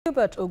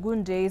Hubert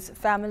Ogunde's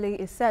family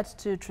is set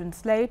to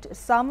translate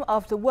some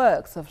of the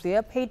works of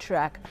their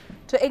patriarch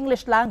to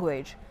English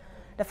language.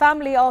 The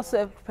family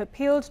also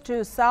appealed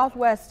to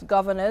Southwest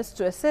governors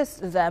to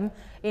assist them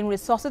in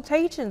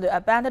resuscitating the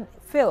abandoned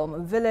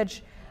film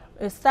village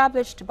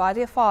established by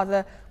their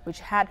father,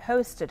 which had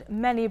hosted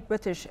many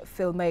British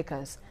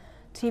filmmakers.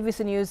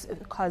 TVC News'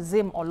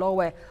 Kazim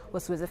Olowe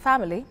was with the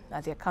family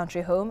at their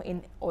country home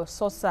in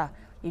Ososa,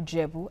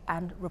 Ijebu,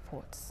 and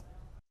reports.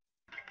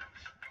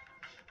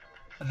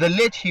 The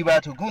late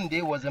Hubert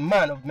Ogunde was a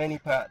man of many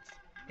parts: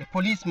 a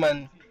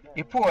policeman,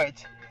 a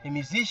poet, a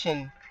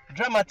musician,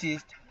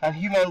 dramatist, and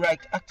human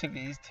rights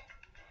activist.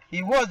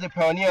 He was the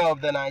pioneer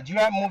of the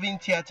Nigeria Moving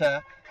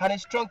Theatre and a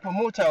strong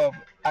promoter of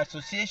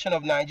Association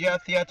of Nigeria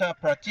Theatre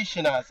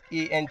Practitioners,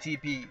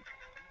 ANTP.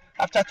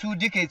 After 2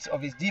 decades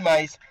of his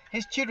demise,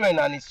 his children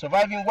and his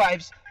surviving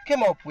wives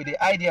came up with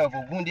the idea of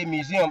Ogunde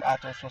Museum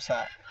at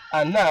Ososa,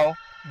 and now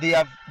they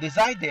have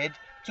decided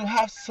to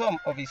have some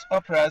of his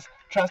operas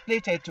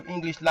translated to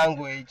English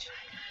language.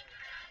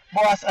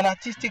 But as an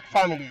artistic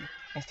family,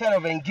 instead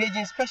of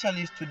engaging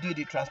specialists to do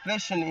the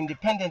translation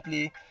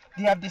independently,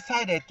 they have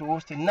decided to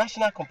host a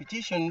national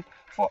competition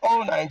for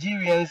all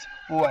Nigerians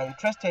who are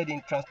interested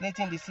in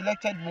translating the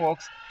selected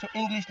works to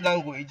English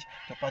language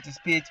to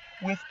participate,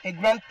 with a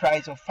grand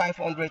prize of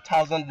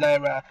 500,000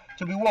 naira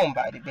to be won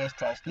by the best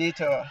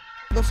translator.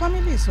 The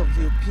family is of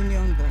the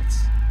opinion that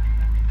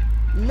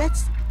let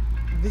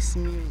this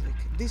music,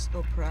 this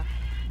opera,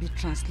 be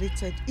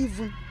translated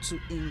even to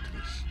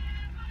English,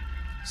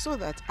 so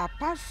that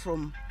apart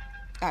from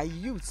our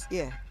youth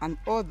here and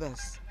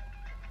others,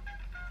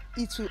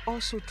 it will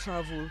also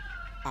travel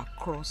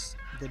across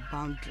the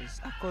boundaries,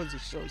 across the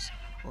shores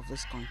of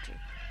this country.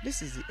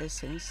 This is the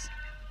essence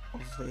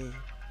of the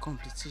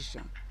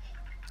competition,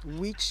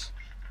 which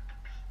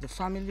the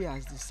family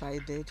has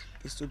decided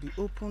is to be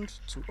opened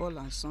to all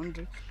and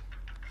sundry.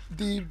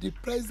 The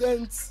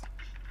present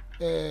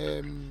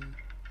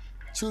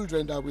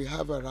children that we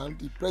have around,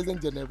 the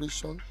present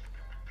generation,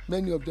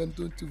 many of them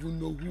don't even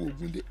know who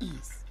Ogunde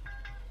is.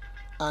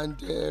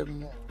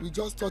 And we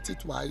just thought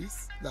it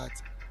wise that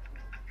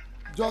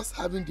just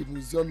having the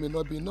museum may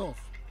not be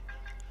enough.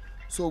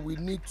 So we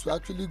need to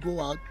actually go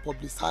out,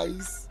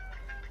 publicize,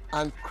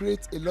 and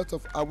create a lot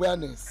of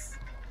awareness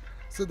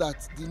so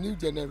that the new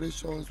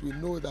generations will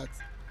know that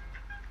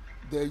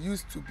there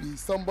used to be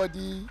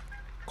somebody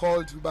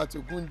called Hubert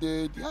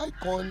Ogunde, the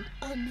icon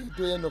and the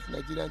doyen of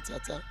Nigerian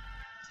theatre.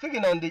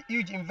 Speaking on the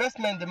huge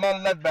investment the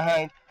man left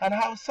behind and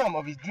how some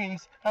of his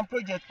dreams and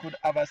projects could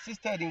have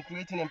assisted in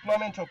creating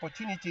employment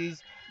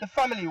opportunities, the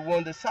family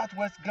won the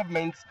Southwest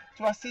government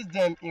to assist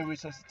them in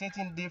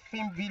resuscitating the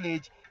film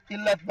village he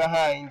left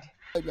behind.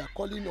 We are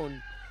calling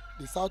on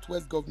the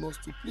Southwest governors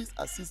to please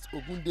assist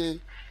Ogunde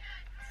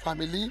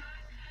family,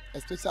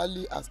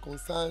 especially as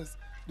concerns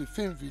the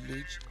film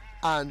village,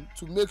 and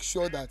to make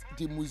sure that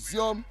the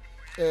museum,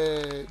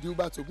 the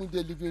Hubert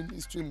Ogunde Living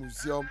History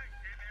Museum,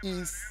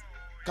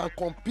 can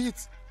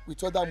compete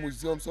with other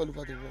museums all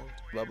over the world.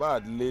 Baba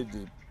had laid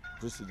the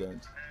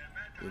precedent.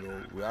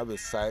 We have a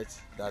site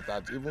that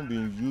had even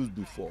been used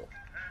before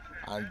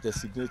and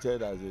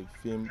designated as a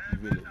film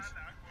village.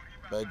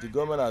 But the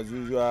government, as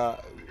usual,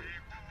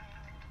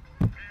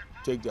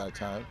 take their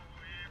time.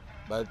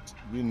 But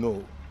we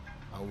know,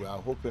 and we are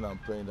hoping and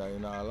praying that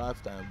in our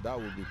lifetime that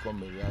will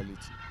become a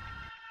reality.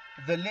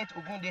 The late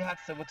Ogunde had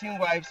 17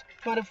 wives,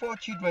 24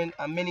 children,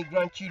 and many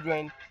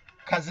grandchildren.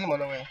 Kazim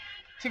Olowe,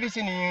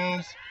 TVC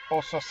News,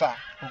 Ososa,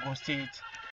 Ogun State.